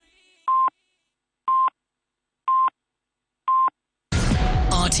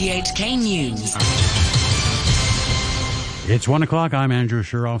RTHK News. It's 1 o'clock. I'm Andrew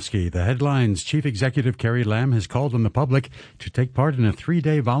Shirofsky. The headlines: Chief Executive Carrie Lam has called on the public to take part in a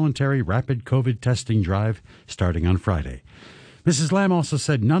 3-day voluntary rapid COVID testing drive starting on Friday. Mrs. Lam also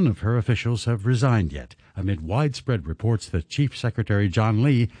said none of her officials have resigned yet, amid widespread reports that Chief Secretary John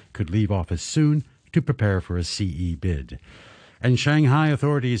Lee could leave office soon to prepare for a CE bid. And Shanghai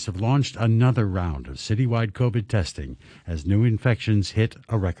authorities have launched another round of citywide COVID testing as new infections hit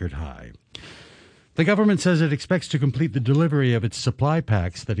a record high. The government says it expects to complete the delivery of its supply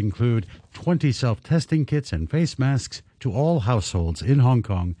packs that include 20 self-testing kits and face masks to all households in Hong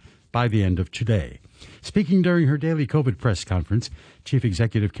Kong by the end of today. Speaking during her daily COVID press conference, Chief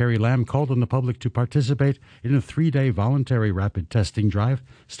Executive Carrie Lam called on the public to participate in a 3-day voluntary rapid testing drive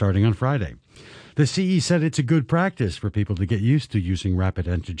starting on Friday. The CE said it's a good practice for people to get used to using rapid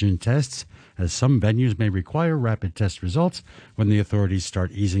antigen tests, as some venues may require rapid test results when the authorities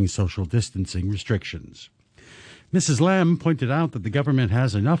start easing social distancing restrictions. Mrs. Lam pointed out that the government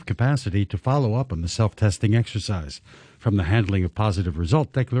has enough capacity to follow up on the self-testing exercise, from the handling of positive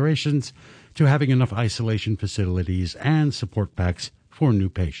result declarations to having enough isolation facilities and support packs for new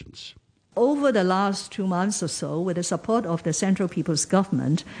patients. Over the last 2 months or so, with the support of the Central People's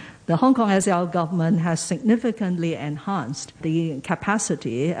Government, the Hong Kong SAR government has significantly enhanced the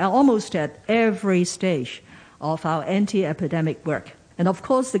capacity almost at every stage of our anti-epidemic work. And of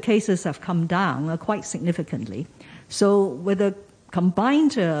course, the cases have come down quite significantly. So with a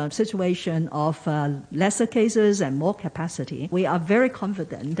combined situation of lesser cases and more capacity, we are very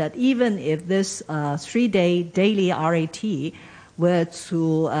confident that even if this 3-day daily RAT were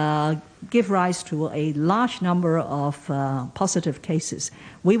to give rise to a large number of positive cases,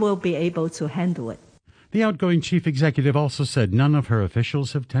 we will be able to handle it. The outgoing chief executive also said none of her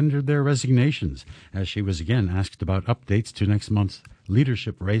officials have tendered their resignations, as she was again asked about updates to next month's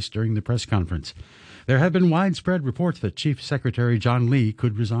leadership race during the press conference. There have been widespread reports that Chief Secretary John Lee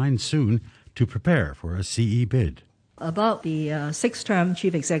could resign soon to prepare for a CE bid. About the 6th-term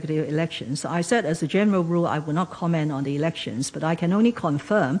chief executive elections, I said as a general rule I will not comment on the elections, but I can only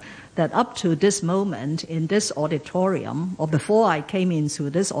confirm that up to this moment in this auditorium, or before I came into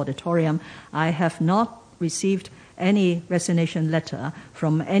this auditorium, I have not received any resignation letter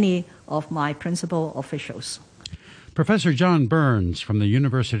from any of my principal officials. Professor John Burns from the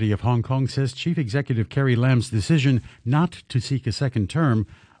University of Hong Kong says Chief Executive Carrie Lam's decision not to seek a second term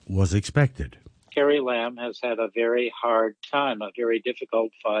was expected. Carrie Lam has had a very hard time, a very difficult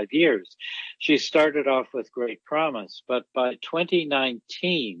 5 years. She started off with great promise, but by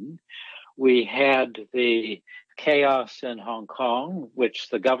 2019, we had the chaos in Hong Kong, which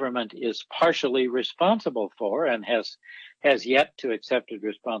the government is partially responsible for and has yet to accept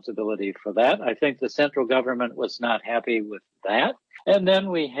responsibility for that. I think the central government was not happy with that. And then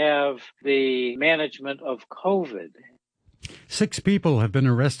we have the management of COVID. 6 people have been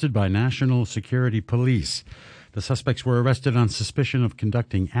arrested by National Security Police. The suspects were arrested on suspicion of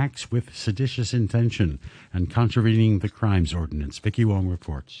conducting acts with seditious intention and contravening the crimes ordinance. Vicky Wong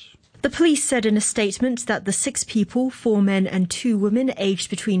reports. The police said in a statement that the 6 people, 4 men and 2 women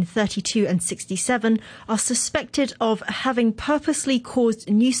aged between 32 and 67, are suspected of having purposely caused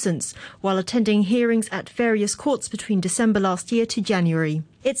nuisance while attending hearings at various courts between December last year to January.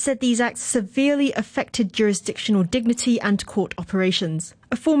 It said these acts severely affected jurisdictional dignity and court operations.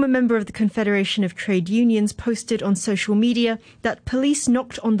 A former member of the Confederation of Trade Unions posted on social media that police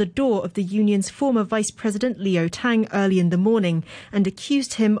knocked on the door of the union's former vice president Leo Tang early in the morning and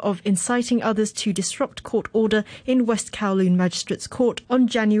accused him of inciting others to disrupt court order in West Kowloon Magistrates Court on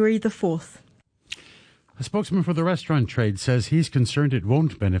January the 4th. A spokesman for the restaurant trade says he's concerned it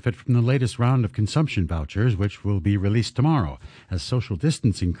won't benefit from the latest round of consumption vouchers, which will be released tomorrow, as social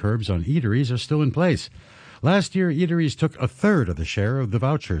distancing curbs on eateries are still in place. Last year, eateries took a third of the share of the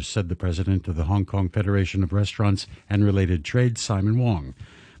vouchers, said the president of the Hong Kong Federation of Restaurants and Related Trades, Simon Wong.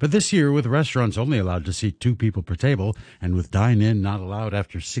 But this year, with restaurants only allowed to seat 2 people per table and with dine-in not allowed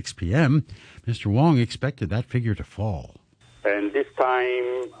after 6 p.m., Mr. Wong expected that figure to fall. And this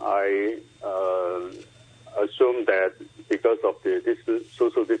time, I assume that because of the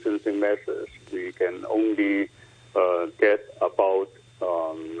social distancing measures, we can only get about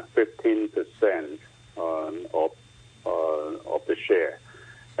 15% of the share,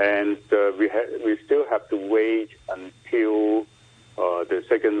 and we still have to wait until the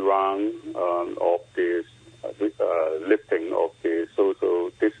second round of this lifting of the social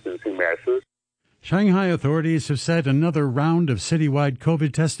distancing measures. Shanghai authorities have said another round of citywide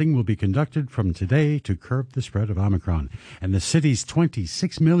COVID testing will be conducted from today to curb the spread of Omicron, and the city's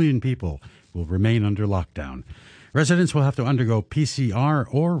 26 million people will remain under lockdown. Residents will have to undergo PCR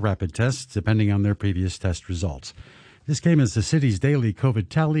or rapid tests depending on their previous test results. This came as the city's daily COVID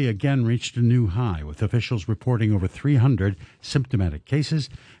tally again reached a new high, with officials reporting over 300 symptomatic cases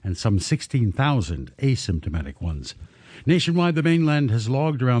and some 16,000 asymptomatic ones. Nationwide, the mainland has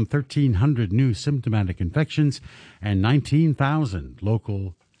logged around 1,300 new symptomatic infections and 19,000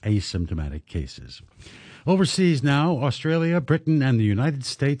 local asymptomatic cases. Overseas now, Australia, Britain, and the United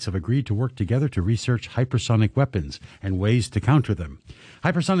States have agreed to work together to research hypersonic weapons and ways to counter them.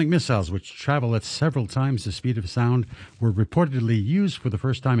 Hypersonic missiles, which travel at several times the speed of sound, were reportedly used for the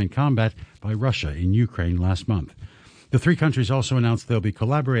first time in combat by Russia in Ukraine last month. The three countries also announced they'll be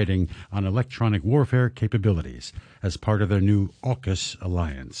collaborating on electronic warfare capabilities as part of their new AUKUS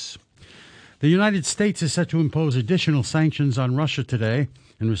alliance. The United States is set to impose additional sanctions on Russia today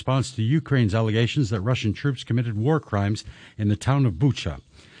in response to Ukraine's allegations that Russian troops committed war crimes in the town of Bucha.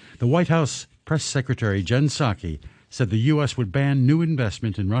 The White House Press Secretary Jen Psaki said the U.S. would ban new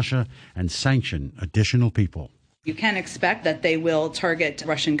investment in Russia and sanction additional people. You can expect that they will target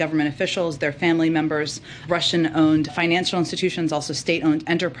Russian government officials, their family members, Russian-owned financial institutions, also state-owned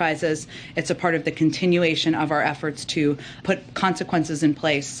enterprises. It's a part of the continuation of our efforts to put consequences in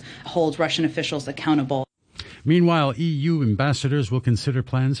place, hold Russian officials accountable. Meanwhile, EU ambassadors will consider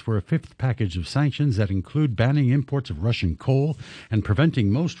plans for a fifth package of sanctions that include banning imports of Russian coal and preventing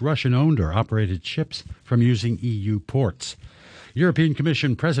most Russian-owned or operated ships from using EU ports. European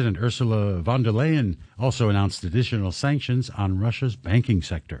Commission President Ursula von der Leyen also announced additional sanctions on Russia's banking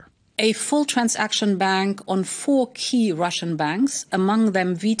sector. A full transaction ban on 4 key Russian banks, among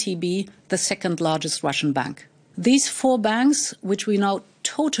them VTB, the second largest Russian bank. These 4 banks, which we now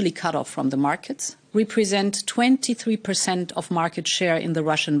totally cut off from the markets, represent 23% of market share in the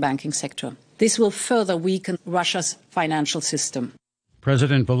Russian banking sector. This will further weaken Russia's financial system.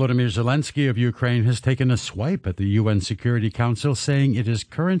 President Volodymyr Zelensky of Ukraine has taken a swipe at the UN Security Council, saying it is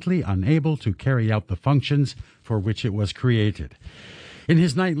currently unable to carry out the functions for which it was created. In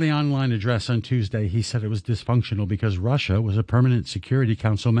his nightly online address on Tuesday, he said it was dysfunctional because Russia was a permanent Security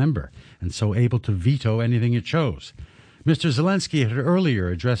Council member and so able to veto anything it chose. Mr. Zelensky had earlier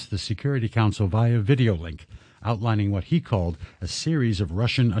addressed the Security Council via video link, outlining what he called a series of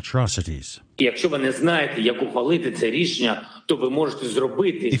Russian atrocities. If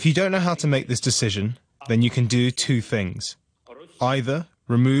you don't know how to make this decision, then you can do 2 things. Either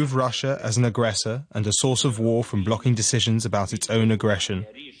remove Russia as an aggressor and a source of war from blocking decisions about its own aggression,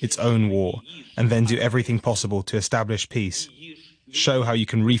 its own war, and then do everything possible to establish peace. Show how you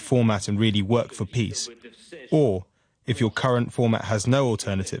can reformat and really work for peace. Or, if your current format has no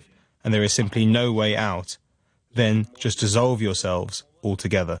alternative and there is simply no way out, then just dissolve yourselves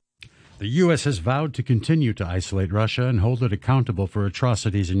altogether. The U.S. has vowed to continue to isolate Russia and hold it accountable for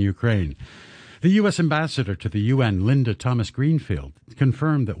atrocities in Ukraine. The U.S. ambassador to the UN, Linda Thomas-Greenfield,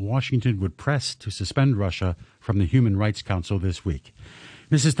 confirmed that Washington would press to suspend Russia from the Human Rights Council this week.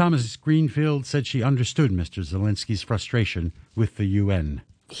 Mrs. Thomas-Greenfield said she understood Mr. Zelensky's frustration with the UN.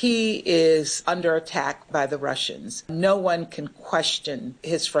 He is under attack by the Russians. No one can question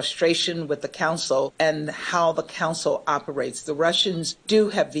his frustration with the council and how the council operates. The Russians do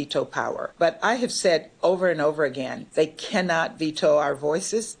have veto power, but I have said over and over again, they cannot veto our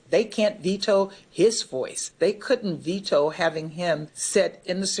voices. They can't veto his voice. They couldn't veto having him sit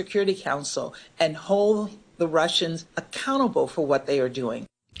in the Security Council and hold the Russians accountable for what they are doing.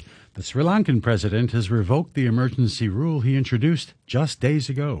 The Sri Lankan president has revoked the emergency rule he introduced just days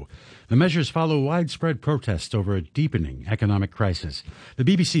ago. The measures follow widespread protests over a deepening economic crisis. The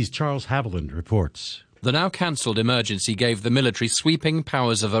BBC's Charles Haviland reports. The now cancelled emergency gave the military sweeping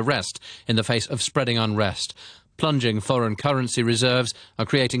powers of arrest in the face of spreading unrest. Plunging foreign currency reserves are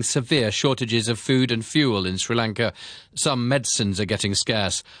creating severe shortages of food and fuel in Sri Lanka. Some medicines are getting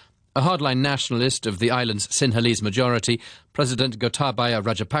scarce. A hardline nationalist of the island's Sinhalese majority, President Gotabaya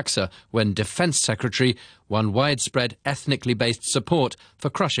Rajapaksa, when Defence Secretary, won widespread ethnically based support for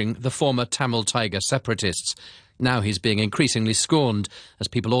crushing the former Tamil Tiger separatists. Now he's being increasingly scorned as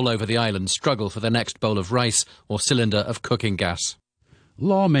people all over the island struggle for their next bowl of rice or cylinder of cooking gas.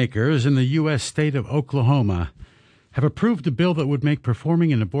 Lawmakers in the U.S. state of Oklahoma have approved a bill that would make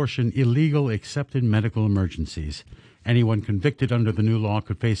performing an abortion illegal except in medical emergencies. Anyone convicted under the new law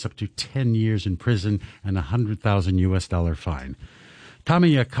could face up to 10 years in prison and a $100,000 fine.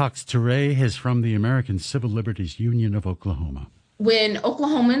 Tamia Cox-Turay is from the American Civil Liberties Union of Oklahoma. When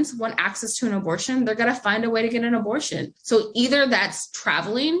Oklahomans want access to an abortion, they're going to find a way to get an abortion. So either that's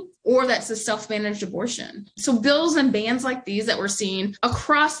traveling or that's a self-managed abortion. So bills and bans like these that we're seeing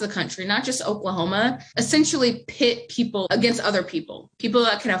across the country, not just Oklahoma, essentially pit people against other people. People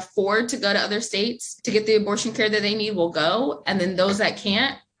that can afford to go to other states to get the abortion care that they need will go, and then those that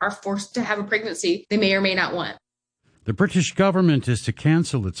can't are forced to have a pregnancy they may or may not want. The British government is to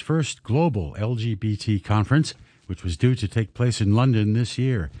cancel its first global LGBT conference, which was due to take place in London this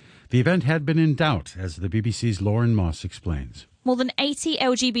year. The event had been in doubt, as the BBC's Lauren Moss explains. More than 80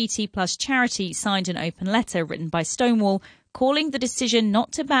 LGBT plus charities signed an open letter written by Stonewall calling the decision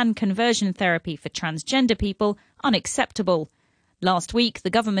not to ban conversion therapy for transgender people unacceptable. Last week, the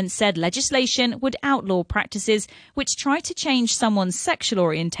government said legislation would outlaw practices which try to change someone's sexual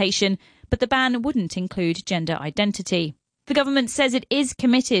orientation, but the ban wouldn't include gender identity. The government says it is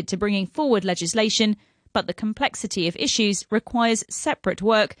committed to bringing forward legislation, but the complexity of issues requires separate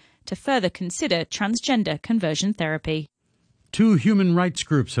work to further consider transgender conversion therapy. 2 human rights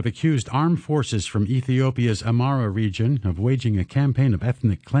groups have accused armed forces from Ethiopia's Amhara region of waging a campaign of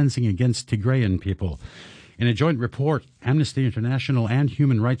ethnic cleansing against Tigrayan people. In a joint report, Amnesty International and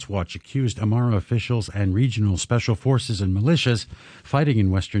Human Rights Watch accused Amhara officials and regional special forces and militias fighting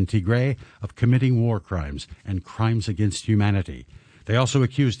in western Tigray of committing war crimes and crimes against humanity. They also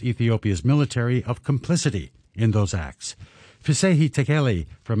accused Ethiopia's military of complicity in those acts. Fisehi Tekele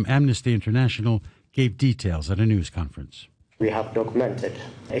from Amnesty International gave details at a news conference. We have documented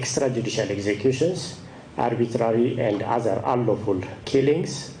extrajudicial executions, arbitrary and other unlawful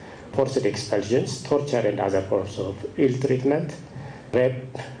killings, forced expulsions, torture and other forms of ill treatment,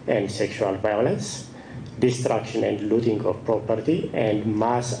 rape and sexual violence, destruction and looting of property, and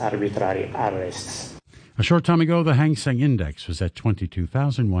mass arbitrary arrests. A short time ago, the Hang Seng Index was at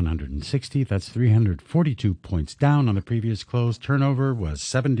 22,160. That's 342 points down on the previous close. Turnover was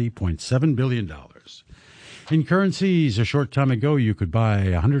 $70.7 billion. In currencies, a short time ago, you could buy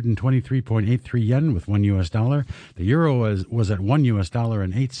 123.83 yen with $1 US. The euro was at $1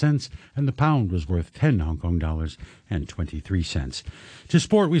 and 8 cents, and the pound was worth 10 Hong Kong dollars and 23 cents. To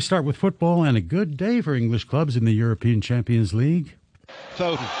sport, we start with football, and a good day for English clubs in the European Champions League.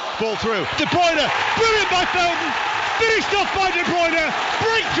 Foden, ball through. De Bruyne, brilliant by Foden. Finished off by De Bruyne.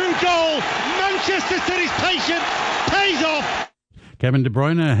 Breakthrough goal. Manchester City's patience pays off. Kevin De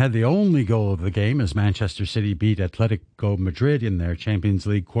Bruyne had the only goal of the game as Manchester City beat Atletico Madrid in their Champions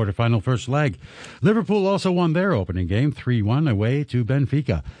League quarter-final first leg. Liverpool also won their opening game 3-1 away to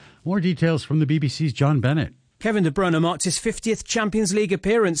Benfica. More details from the BBC's John Bennett. Kevin De Bruyne marked his 50th Champions League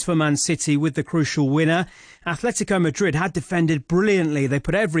appearance for Man City with the crucial winner. Atletico Madrid had defended brilliantly. They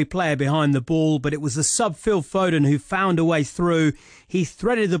put every player behind the ball, but it was the sub Phil Foden who found a way through. He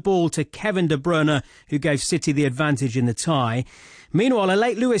threaded the ball to Kevin De Bruyne, who gave City the advantage in the tie. Meanwhile, a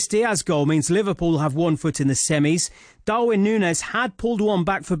late Luis Diaz goal means Liverpool have 1 foot in the semis. Darwin Núñez had pulled one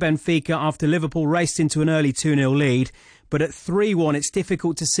back for Benfica after Liverpool raced into an early 2-0 lead. But at 3-1, it's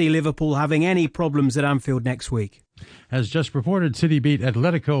difficult to see Liverpool having any problems at Anfield next week. As just reported, City beat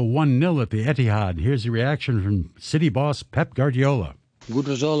Atletico 1-0 at the Etihad. Here's a reaction from City boss Pep Guardiola. Good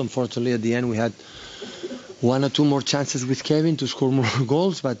result. Unfortunately, at the end, we had 1 or 2 more chances with Kevin to score more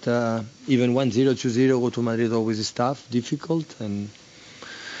goals. But even 1-0, 2-0, go to Madrid always is tough, difficult.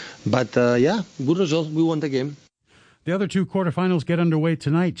 But good result. We won the game. The other 2 quarterfinals get underway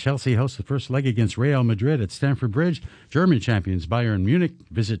tonight. Chelsea hosts the first leg against Real Madrid at Stamford Bridge. German champions Bayern Munich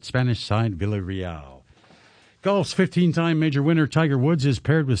visit Spanish side Villarreal. Golf's 15-time major winner Tiger Woods is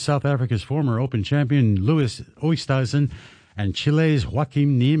paired with South Africa's former Open champion Louis Oosthuizen and Chile's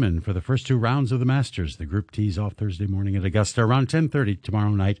Joaquim Niemann for the first 2 rounds of the Masters. The group tees off Thursday morning at Augusta around 10:30 tomorrow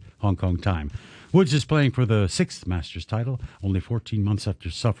night, Hong Kong time. Woods is playing for the 6th Masters title, only 14 months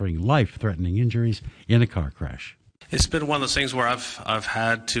after suffering life-threatening injuries in a car crash. It's been one of those things where I've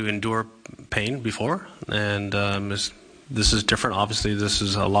had to endure pain before, and this is different. Obviously, this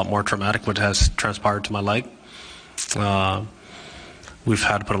is a lot more traumatic what has transpired to my leg. We've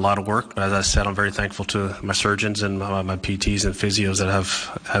had to put a lot of work, but as I said, I'm very thankful to my surgeons and my PTs and physios that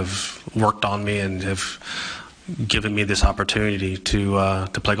have worked on me and have given me this opportunity to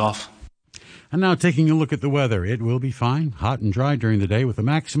play golf. And now taking a look at the weather. It will be fine, hot and dry during the day with a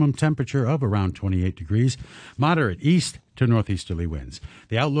maximum temperature of around 28 degrees. Moderate east to northeasterly winds.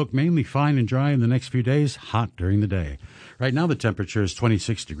 The outlook mainly fine and dry in the next few days, hot during the day. Right now the temperature is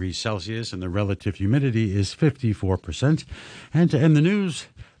 26 degrees Celsius and the relative humidity is 54%. And to end the news,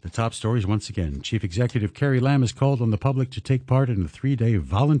 the top stories once again. Chief Executive Carrie Lam has called on the public to take part in a 3-day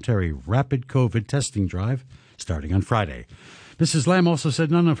voluntary rapid COVID testing drive starting on Friday. Mrs. Lam also said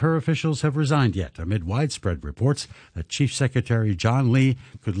none of her officials have resigned yet, amid widespread reports that Chief Secretary John Lee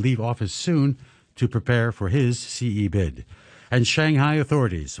could leave office soon to prepare for his CE bid. And Shanghai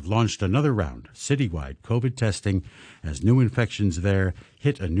authorities have launched another round of citywide COVID testing as new infections there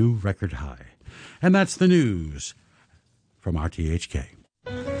hit a new record high. And that's the news from RTHK.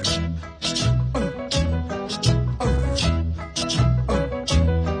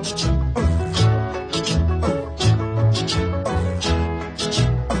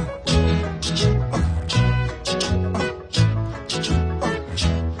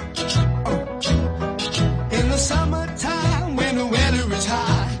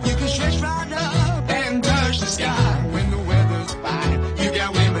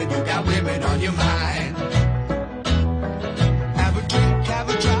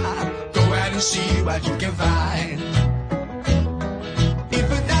 See what you can find.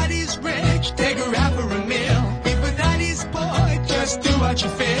 If a daddy's rich, take her out for a meal. If a daddy's poor, just do what you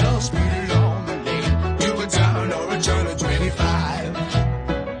feel. Speed along the lane, do a turn or a turn of 25.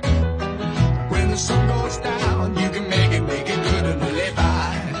 When the sun goes down, you can make it good and live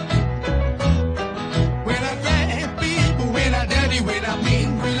by. We're not bad people, we're not dirty, we're not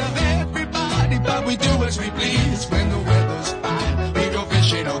mean. We love everybody, but we do as we please. When the weather's fine, we go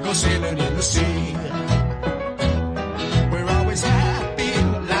fishing or go sailing in the sea. We're always happy,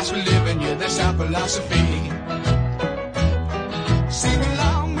 lives we're living, yeah, that's our philosophy. Sing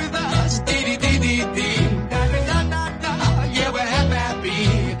along with us, dee-dee-dee-dee-dee, da-da-da-da-da, yeah, we're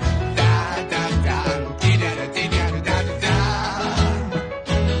happy, da-da-da, dee-da-da-dee-da-da-da-da,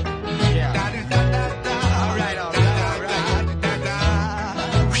 da-da-da-da-da, all right, all right, da-da-da,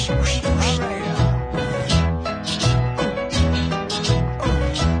 all right.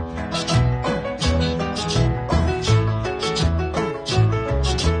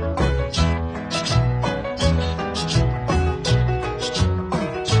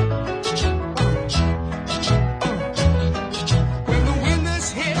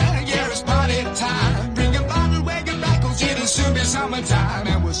 Summertime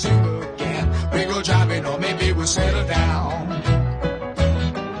and we'll sing again. We go driving or maybe we'll settle down.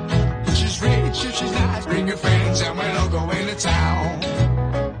 If she's rich, if she's nice, bring your friends and we'll all go into town.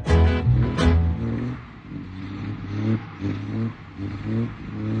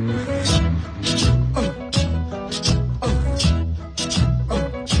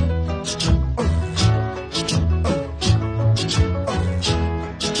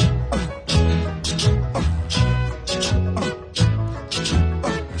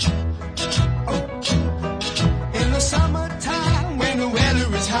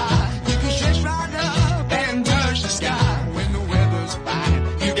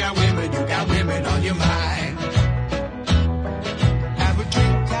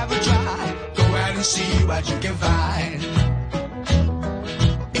 See what you can find.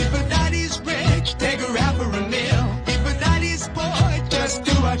 If a daddy's rich, take her out for a meal. If a daddy's poor, just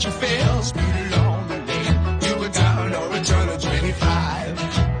do what you feel. Speed along the lane, do a turn or a turn of 25.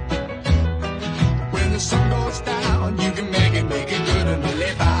 When the sun goes down, you can make it good and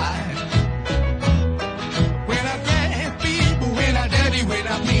live by. We're not bad people, we're not dirty, we're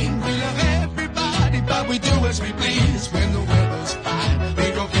not mean. We love everybody, but we do as we please. When the weather's fine,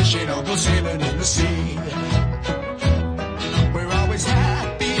 we go fishing or go sailing in the sea. We're always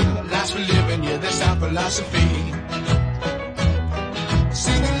happy, lives we're living, yeah, that's our philosophy.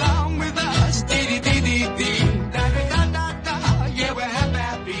 Sing along with us, dee-dee-dee-dee-dee, da-da-da-da-da, yeah, we're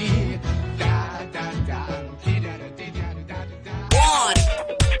happy, da-da-da, dee-da-da-dee-da-da-da-da. 1,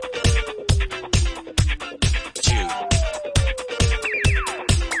 2,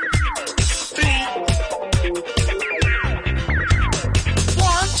 3.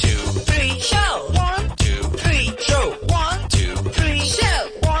 1, 2, 3, show. 1, 2, 3, show. 1, 2, 3, show.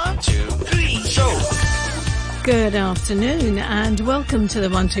 1, 2, 3, show. Good afternoon and welcome to the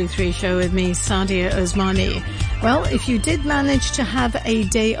 123 show with me, Sadia Osmani. Well, if you did manage to have a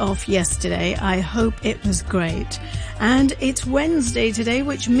day off yesterday, I hope it was great. And it's Wednesday today,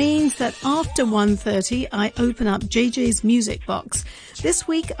 which means that after 1:30, I open up JJ's Music Box. This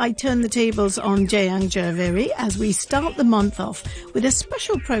week, I turn the tables on Jayang Jhaveri as we start the month off with a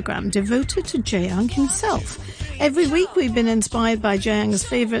special program devoted to Jayang himself. Every week, we've been inspired by Jayang's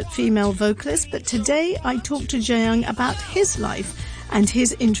favorite female vocalist, but today I talk to Jayang about his life and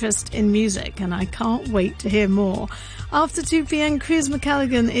his interest in music, and I can't wait to hear more. After 2 p.m, Cruz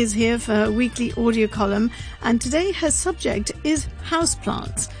McCalligan is here for her weekly audio column, and today her subject is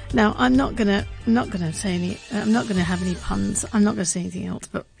houseplants. Now, I'm not gonna have any puns. I'm not gonna say anything else,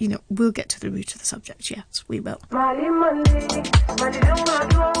 but we'll get to the root of the subject. Yes, we will.